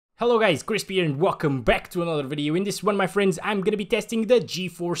Hello guys, Crispy here and welcome back to another video. In this one, my friends, I'm gonna be testing the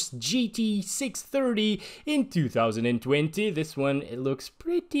GeForce GT 630 in 2020. This one, it looks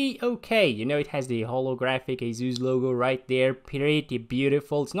pretty okay. You know, it has the holographic Asus logo right there. Pretty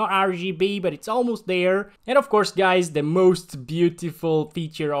beautiful. It's not RGB, but it's almost there. And of course, guys, the most beautiful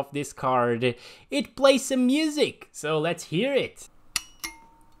feature of this card, it plays some music. So let's hear it.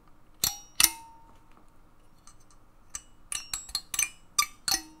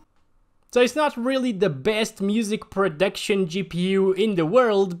 So it's not really the best music production GPU in the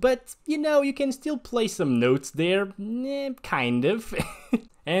world, but you know, you can still play some notes there, kind of.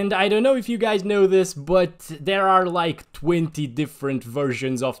 And I don't know if you guys know this, but there are like 20 different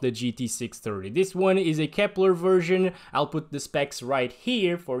versions of the GT630. This one is a Kepler version. I'll put the specs right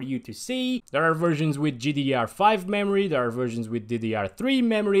here for you to see. There are versions with GDDR5 memory, there are versions with DDR3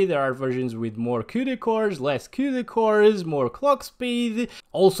 memory, there are versions with more CUDA cores, less CUDA cores, more clock speed,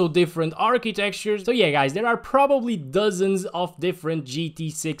 also different architectures. So yeah guys, there are probably dozens of different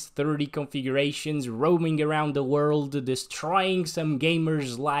GT630 configurations roaming around the world, destroying some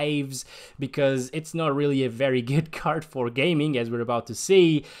gamers' lives because it's not really a very good card for gaming, as we're about to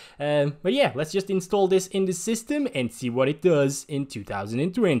see. But yeah, let's just install this in the system and see what it does in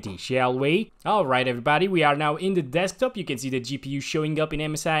 2020, shall we? Alright everybody, we are now in the desktop. You can see the GPU showing up in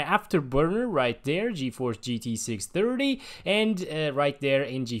MSI Afterburner right there, GeForce GT 630, and right there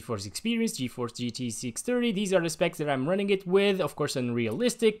in GeForce Experience, GeForce GT 630. These are the specs that I'm running it with, of course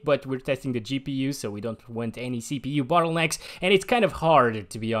unrealistic, but we're testing the GPU, so we don't want any CPU bottlenecks, and it's kind of hard,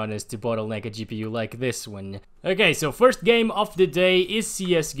 to be honest, to bottleneck a GPU like this one. Okay, so first game of the day is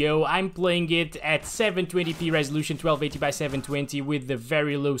CSGO. I'm playing it at 720p resolution, 1280 by 720 with the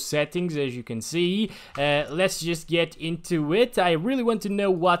very low settings, as you can see. Let's just get into it. I really want to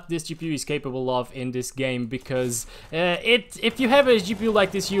know what this GPU is capable of in this game, because if you have a GPU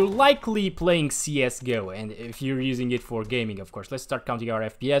like this, you're likely playing CSGO, and if you're using it for gaming, of course. Let's start counting our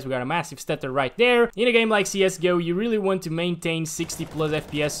FPS. We got a massive stutter right there. In a game like CSGO, you really want to maintain 60 plus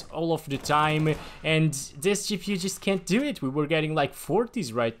FPS all of the time, and this GPU just can't do it. We were getting like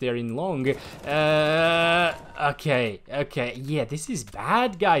 40s right there in long. Okay, yeah, this is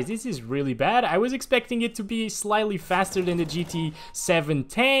bad, guys. This is really bad. I was expecting it to be slightly faster than the GT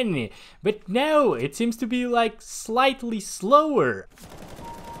 710, but no, it seems to be like slightly slower.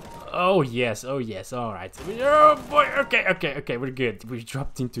 Oh yes, alright. Oh boy, okay, we're good. We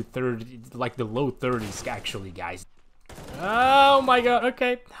dropped into 30, like the low 30s actually, guys. Oh my god,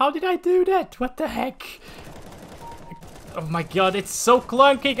 okay. How did I do that? What the heck? Oh my god, it's so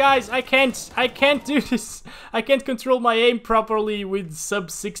clunky, guys. I can't do this. I can't control my aim properly with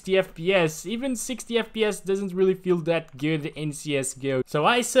sub 60 FPS. Even 60 FPS doesn't really feel that good in CSGO. So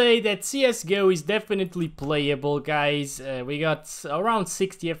I say that CSGO is definitely playable, guys. We got around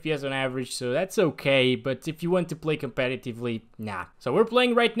 60 FPS on average, so that's okay. But if you want to play competitively, nah. So we're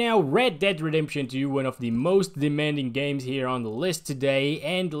playing right now Red Dead Redemption 2, one of the most demanding games here on the list today.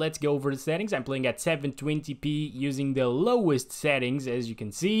 And let's go over the settings. I'm playing at 720p using the lowest settings, as you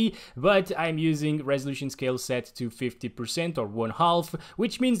can see, but I'm using resolution scale set to 50% or 1/2,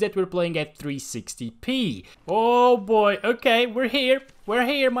 which means that we're playing at 360p. Oh boy, okay, we're here,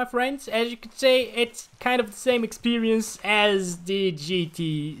 my friends. As you can see, it's kind of the same experience as the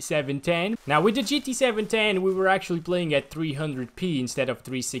GT 710. Now with the GT 710, we were actually playing at 300p instead of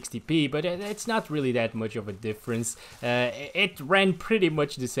 360p, but it's not really that much of a difference. It ran pretty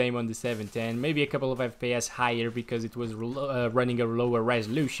much the same on the 710, maybe a couple of FPS higher because it was running a lower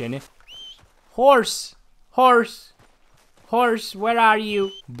resolution. Horse, where are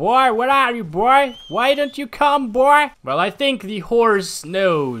you? Boy, where are you, boy? Why don't you come, boy? Well, I think the horse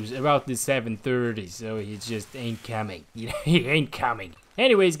knows about the 730, so he just ain't coming. He ain't coming.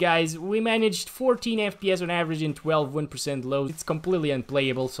 Anyways, guys, we managed 14 FPS on average and 1% low. It's completely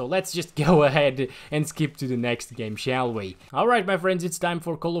unplayable, so let's just go ahead and skip to the next game, shall we? Alright, my friends, it's time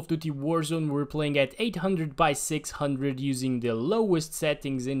for Call of Duty Warzone. We're playing at 800 by 600 using the lowest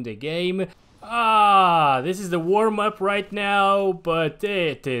settings in the game. This is the warm-up right now, but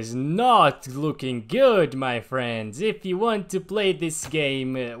it is not looking good, my friends. If you want to play this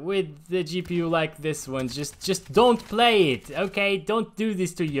game with the GPU like this one, just don't play it, okay? Don't do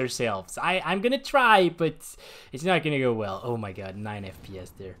this to yourselves. I'm gonna try, but it's not gonna go well. Oh my god, 9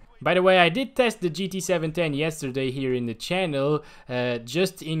 FPS there. By the way, I did test the GT 710 yesterday here in the channel,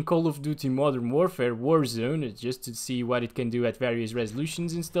 just in Call of Duty Modern Warfare Warzone, just to see what it can do at various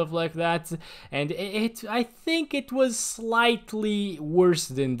resolutions and stuff like that. And I think it was slightly worse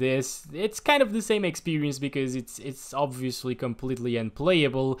than this. It's kind of the same experience because it's obviously completely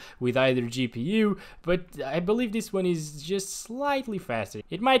unplayable with either GPU, but I believe this one is just slightly faster.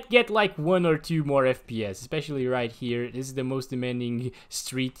 It might get like 1 or 2 more FPS, especially right here. This is the most demanding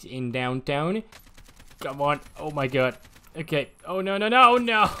street in downtown. Come on. Oh my god. Okay. Oh no, no, no,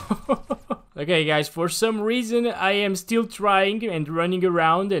 no. Okay guys, for some reason I am still trying and running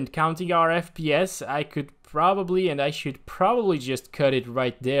around and counting our FPS. I could probably, and I should probably just cut it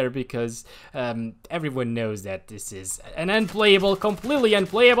right there because everyone knows that this is an unplayable, completely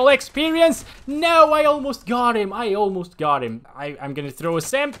unplayable experience. No, I almost got him. I almost got him. I'm gonna throw a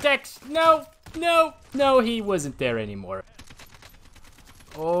Semtex. No, no, no, he wasn't there anymore.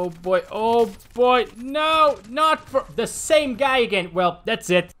 Oh boy, no, not for the same guy again. Well, that's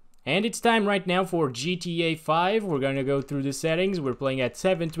it. And it's time right now for GTA 5. We're gonna go through the settings. We're playing at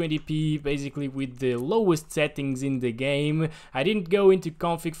 720p, basically with the lowest settings in the game. I didn't go into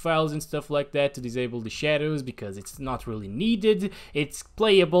config files and stuff like that to disable the shadows because it's not really needed. It's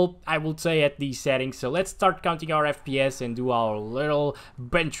playable, I would say, at these settings. So let's start counting our FPS and do our little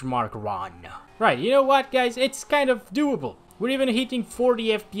benchmark run. Right, you know what guys, it's kind of doable. We're even hitting 40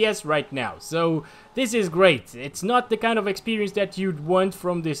 FPS right now, so this is great. It's not the kind of experience that you'd want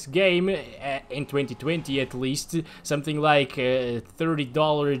from this game, in 2020 at least. Something like $30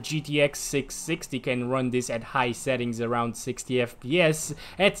 GTX 660 can run this at high settings around 60 FPS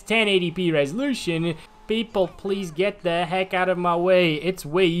at 1080p resolution. People, please get the heck out of my way. It's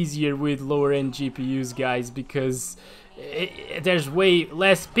way easier with lower end GPUs, guys, because there's way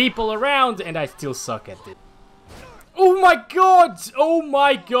less people around and I still suck at it. Oh my god! Oh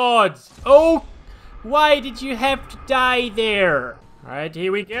my god! Oh, why did you have to die there? Alright,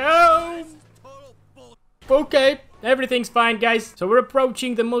 here we go! Okay, everything's fine guys. So we're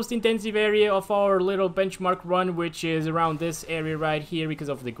approaching the most intensive area of our little benchmark run, which is around this area right here because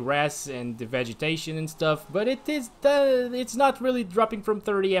of the grass and the vegetation and stuff. But it's not really dropping from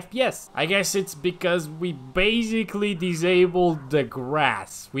 30 FPS. I guess it's because we basically disabled the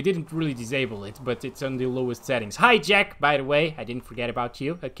grass. We didn't really disable it, but it's on the lowest settings. Hi Jack, by the way, I didn't forget about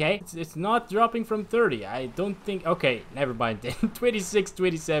you, okay? It's not dropping from 30, I don't think, okay, never mind then. 26,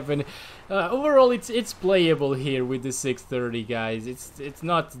 27, overall it's playable here with the 630, guys. It's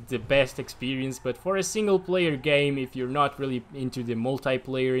not the best experience, but for a single player game, if you're not really into the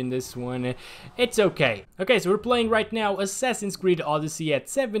multiplayer in this one, it's okay. Okay, so we're playing right now Assassin's Creed Odyssey at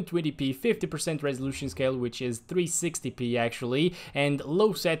 720p, 50% resolution scale, which is 360p actually, and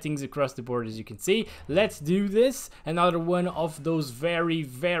low settings across the board, as you can see. Let's do this. Another one of those very,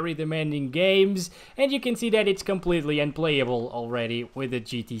 very demanding games, and you can see that it's completely unplayable already with the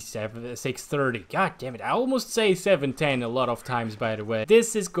GT 630. God damn it, I almost say 710 a lot of times, by the way.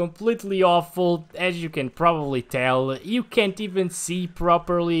 This is completely awful, as you can probably tell. You can't even see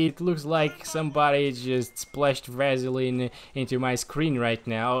properly. It looks like somebody just splashed Vaseline into my screen right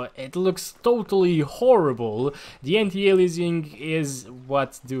now. It looks totally horrible. The anti-aliasing is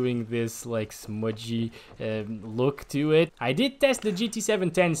what's doing this like smudgy look to it. I did test the GT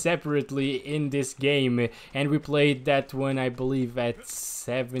 710 separately in this game, and we played that one, I believe, at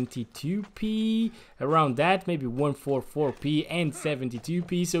 72p, around that, maybe 144p and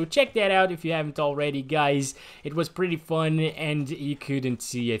 72p, so check that out if you haven't already, guys. It was pretty fun, and you couldn't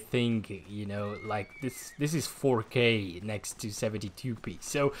see a thing, you know, like this is 4K next to 72p,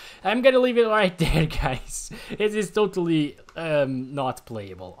 so I'm gonna leave it right there, guys. It is totally not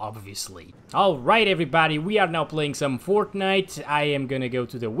playable, obviously. Alright everybody, we are now playing some Fortnite. I am gonna go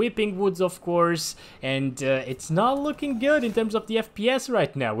to the Whipping Woods, of course, and it's not looking good in terms of the FPS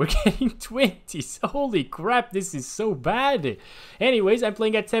right now. We're getting 20s. Holy crap, this is so bad. Anyways, I'm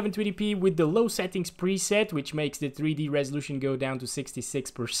playing at 720p with the low settings preset, which makes the 3D resolution go down to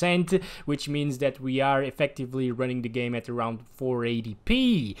 66%, which means that we are effectively running the game at around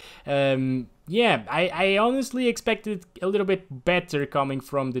 480p. Yeah, I honestly expected a little bit better coming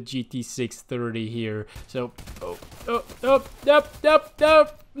from the GT 630 here. So,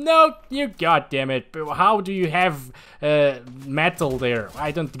 no, you goddamn it! How do you have metal there?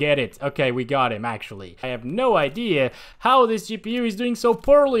 I don't get it. Okay, we got him actually. I have no idea how this GPU is doing so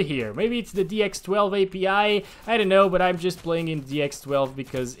poorly here. Maybe it's the DX12 API. I don't know, but I'm just playing in DX12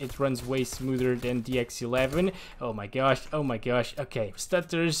 because it runs way smoother than DX11. Oh my gosh! Oh my gosh! Okay,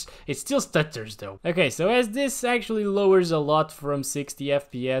 stutters. It still stutters though. Okay, so as this actually lowers a lot from 60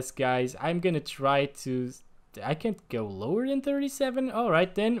 FPS, guys, I'm gonna try to I can't go lower than 37. All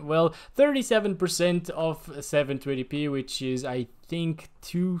right then. Well, 37% of 720p, which is I think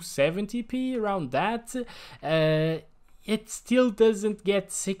 270p, around that. It still doesn't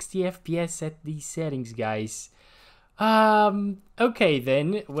get 60 FPS at these settings, guys. Okay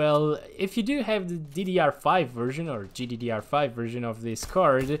then, well, if you do have the DDR5 version or GDDR5 version of this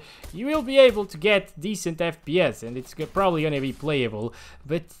card, you will be able to get decent FPS, and it's probably gonna be playable,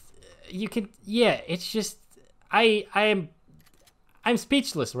 but you can, yeah, it's just, I'm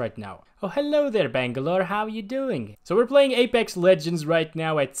speechless right now. Oh, hello there, Bangalore. How are you doing? So we're playing Apex Legends right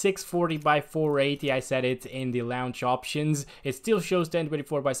now at 640 by 480. I set it in the launch options. It still shows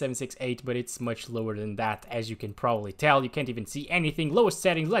 1024 by 768, but it's much lower than that, as you can probably tell. You can't even see anything. Lowest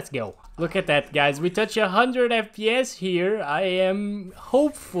settings. Let's go. Look at that, guys. We touch 100 FPS here. I am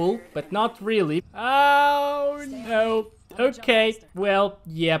hopeful, but not really. Oh, no. Okay. Well,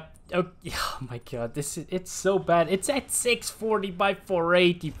 yep. Oh my god, it's so bad. It's at 640 by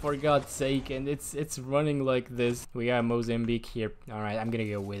 480 for God's sake, and it's running like this. We got Mozambique here. Alright, I'm gonna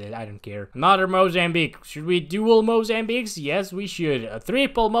go with it. I don't care. Another Mozambique. Should we dual Mozambiques? Yes, we should. A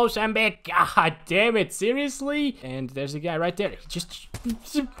triple Mozambique. God damn it, seriously? And there's a guy right there. Just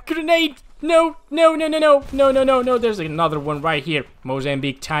grenade. No, no, no, no, no, no, no, no, no, there's another one right here.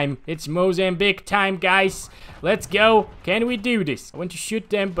 Mozambique time. It's Mozambique time, guys. Let's go. Can we do this? I want to shoot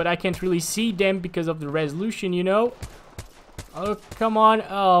them, but I can't really see them because of the resolution, you know? Oh, come on.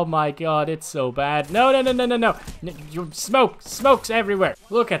 Oh my god, it's so bad. No, no, no, no, no, no. Smokes everywhere.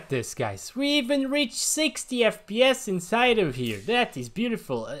 Look at this, guys. We even reached 60 FPS inside of here. That is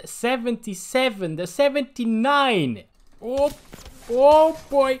beautiful. 77, the 79. Oh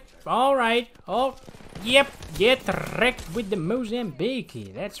boy. All right. Oh, yep. Get wrecked with the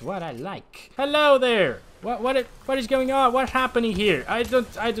Mozambique. That's what I like. Hello there. What is going on? What's happening here? I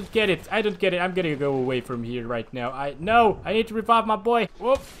don't get it. I don't get it. I'm gonna go away from here right now. I need to revive my boy.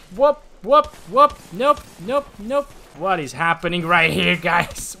 Whoop, whoop, whoop, whoop. Nope, nope, nope. What is happening right here,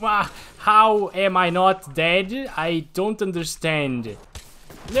 guys? Wow. How am I not dead? I don't understand.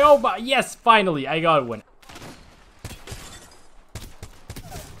 No, but yes, finally, I got one.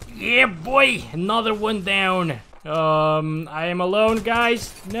 Yeah, boy, another one down. I am alone,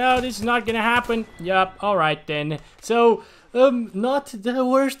 guys. No, this is not gonna happen. Yup, alright then. So, not the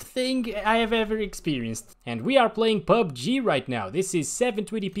worst thing I have ever experienced. And we are playing PUBG right now. This is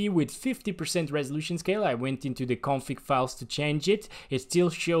 720p with 50% resolution scale. I went into the config files to change it. It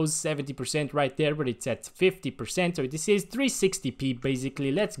still shows 70% right there, but it's at 50%. So this is 360p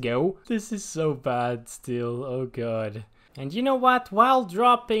basically. Let's go. This is so bad still. Oh god. And you know what, while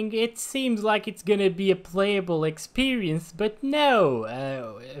dropping, it seems like it's gonna be a playable experience, but no,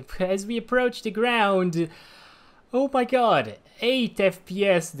 as we approach the ground, oh my god, 8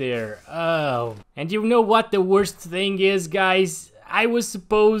 FPS there, oh. And you know what the worst thing is, guys? I was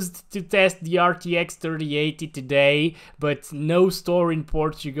supposed to test the RTX 3080 today, but no store in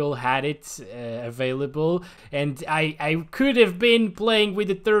Portugal had it available, and I could have been playing with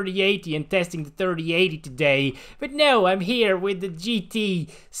the 3080 and testing the 3080 today, but no, I'm here with the GT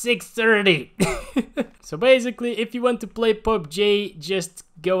 630. So basically, if you want to play PUBG, just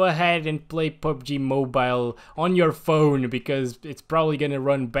go ahead and play PUBG Mobile on your phone, because it's probably gonna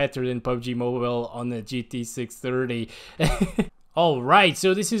run better than PUBG Mobile on the GT 630. Alright,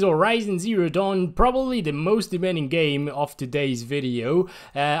 so this is Horizon Zero Dawn, probably the most demanding game of today's video.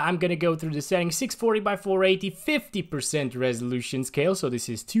 I'm gonna go through the settings: 640 by 480, 50% resolution scale, so this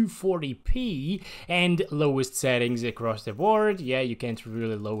is 240p, and lowest settings across the board. Yeah, you can't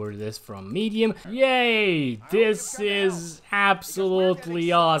really lower this from medium. Yay! This is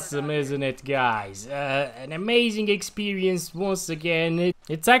absolutely awesome, isn't it, guys? An amazing experience once again.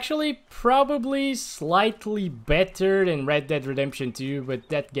 It's actually probably slightly better than Red Dead Redemption 2, but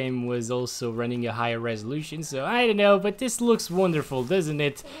that game was also running a higher resolution, so I don't know, but this looks wonderful, doesn't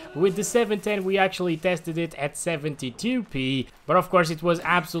it? With the 710 we actually tested it at 72p, but of course it was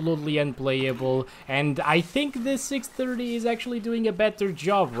absolutely unplayable, and I think the 630 is actually doing a better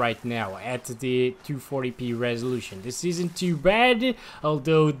job right now at the 240p resolution. This isn't too bad,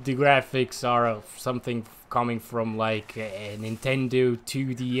 although the graphics are something coming from like a Nintendo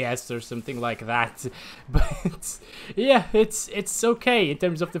 2DS or something like that, but yeah, it's okay in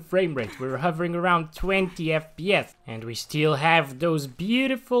terms of the frame rate. We're hovering around 20 FPS, and we still have those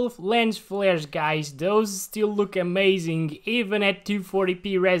beautiful lens flares, guys. Those still look amazing even at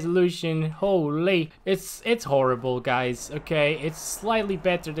 240p resolution. Holy, it's horrible, guys. Okay, it's slightly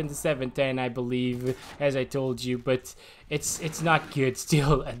better than the 710, I believe, as I told you, but it's not good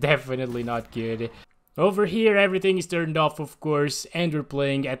still. Definitely not good. Over here, everything is turned off, of course, and we're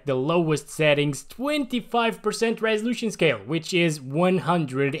playing at the lowest settings, 25% resolution scale, which is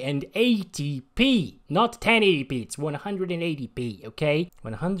 180p. Not 1080p, it's 180p, okay?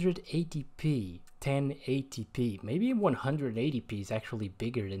 180p. 1080p. Maybe 180p is actually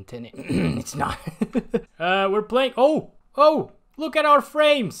bigger than 1080p. It's not. We're playing. Oh, look at our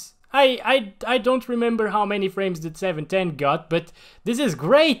frames. I don't remember how many frames the 710 got, but this is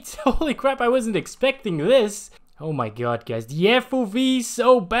great. Holy crap, I wasn't expecting this. Oh my god, guys, the FOV is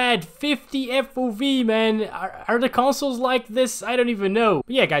so bad. 50 FOV, man. Are the consoles like this? I don't even know.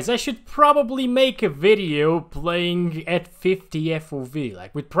 But yeah, guys, I should probably make a video playing at 50 FOV,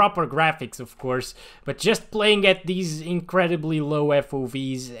 like with proper graphics, of course, but just playing at these incredibly low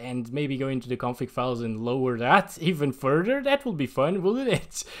FOVs and maybe go into the config files and lower that even further. That will be fun, wouldn't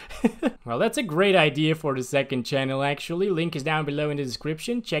it? Well, that's a great idea for the second channel, actually. Link is down below in the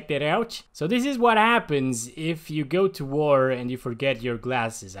description. Check that out. So this is what happens if you go to war and you forget your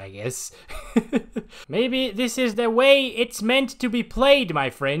glasses, I guess. Maybe this is the way it's meant to be played, my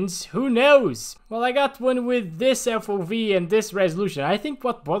friends. Who knows? Well, I got one with this FOV and this resolution. I think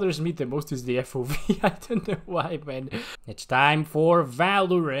what bothers me the most is the FOV. I don't know why, man. It's time for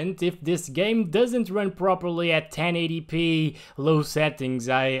Valorant. If this game doesn't run properly at 1080p low settings,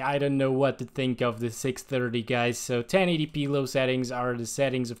 I don't know what to think of the 630, guys. So 1080p low settings are the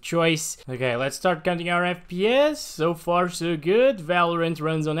settings of choice. Okay, let's start counting our FPS. So far, so good. Valorant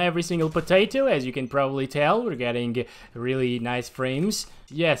runs on every single potato, as you can probably tell. We're getting really nice frames.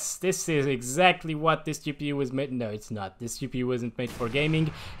 Yes, this is exactly what this GPU was made. No, it's not. This GPU wasn't made for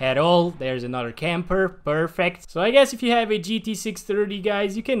gaming at all. There's another camper. Perfect. So I guess if you have a GT 630,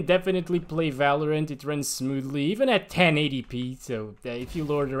 guys, you can definitely play Valorant. It runs smoothly, even at 1080p. So if you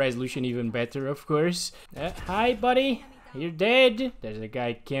lower the resolution, even better, of course. Hi, buddy. You're dead. There's a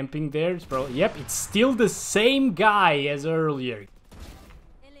guy camping there. It's probably, yep, it's still the same guy as earlier.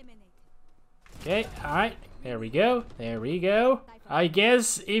 Okay, alright. There we go. There we go. I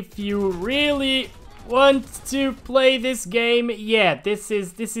guess if you really want to play this game, yeah, this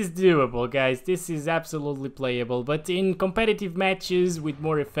is doable, guys. This is absolutely playable. But in competitive matches with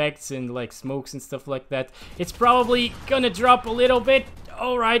more effects and like smokes and stuff like that, it's probably gonna drop a little bit.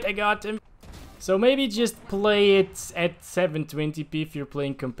 Alright, I got him. So maybe just play it at 720p if you're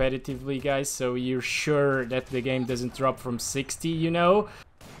playing competitively, guys, so you're sure that the game doesn't drop from 60, you know?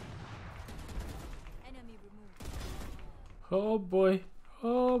 Oh boy,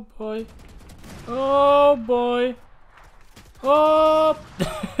 oh boy, oh boy, oh!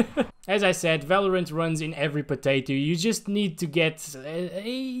 As I said, Valorant runs in every potato. You just need to get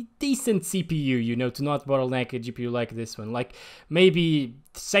a decent CPU, you know, to not bottleneck a GPU like this one. Like, maybe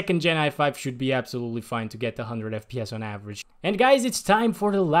 2nd Gen i5 should be absolutely fine to get 100 FPS on average. And guys, it's time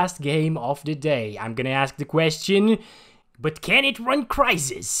for the last game of the day. I'm gonna ask the question, but can it run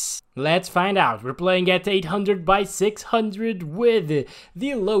Crysis? Let's find out. We're playing at 800 by 600 with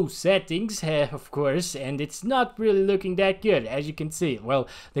the low settings, of course, and it's not really looking that good, as you can see. Well,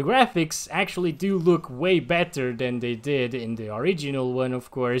 the graphics actually do look way better than they did in the original one,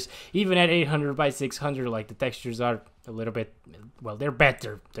 of course. Even at 800 by 600, like, the textures are a little bit, well, they're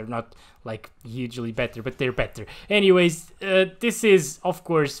better. They're not like hugely better, but they're better. Anyways, this is of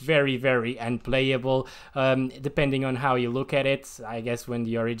course very, very unplayable, depending on how you look at it. I guess when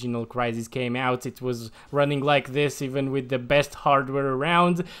the original Crysis came out, it was running like this even with the best hardware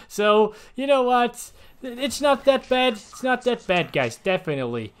around. So you know what, it's not that bad. It's not that bad, guys,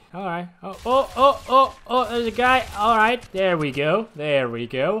 definitely. All right. Oh, there's a guy. All right, there we go. There we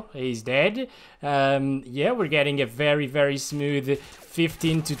go. He's dead. Yeah, we're getting a very, very smooth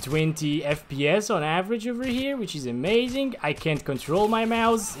 15 to 20 FPS on average over here, which is amazing. I can't control my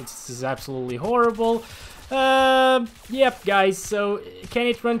mouse. It's absolutely horrible. Yep, guys, so can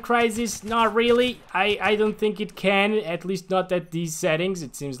it run Crysis? Not really. I don't think it can, at least not at these settings.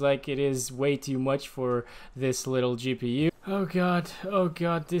 It seems like it is way too much for this little GPU. Oh god,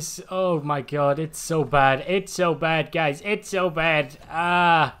 oh my god, it's so bad. It's so bad, guys, it's so bad.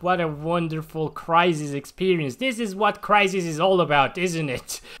 Ah, what a wonderful Crysis experience. This is what Crysis is all about, isn't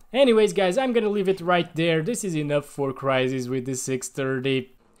it? Anyways, guys, I'm gonna leave it right there. This is enough for Crysis with the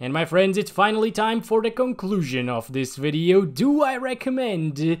 630. And my friends, it's finally time for the conclusion of this video. Do I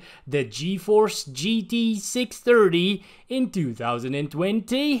recommend the GeForce GT 630 in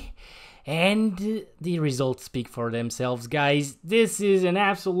 2020? And the results speak for themselves, guys. This is an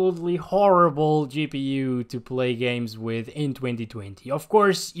absolutely horrible GPU to play games with in 2020. Of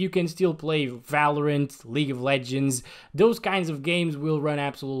course, you can still play Valorant, League of Legends. Those kinds of games will run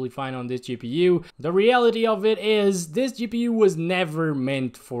absolutely fine on this GPU. The reality of it is, this GPU was never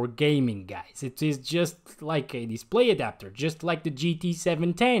meant for gaming, guys. It is just like a display adapter, just like the GT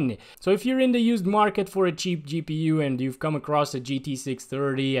 710. So if you're in the used market for a cheap GPU and you've come across a GT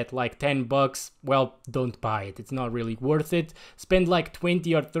 630 at like 10 bucks, well, don't buy it. It's not really worth it. Spend like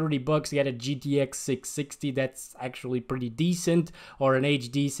 20 or 30 bucks, get a GTX 660 that's actually pretty decent, or an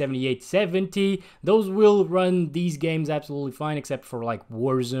HD 7870. Those will run these games absolutely fine, except for like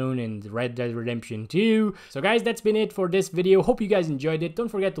Warzone and Red Dead Redemption 2. So guys, that's been it for this video. Hope you guys enjoyed it. Don't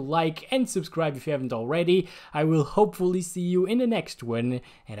forget to like and subscribe if you haven't already. I will hopefully see you in the next one.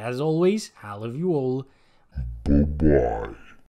 And as always, I love you all. Bye-bye.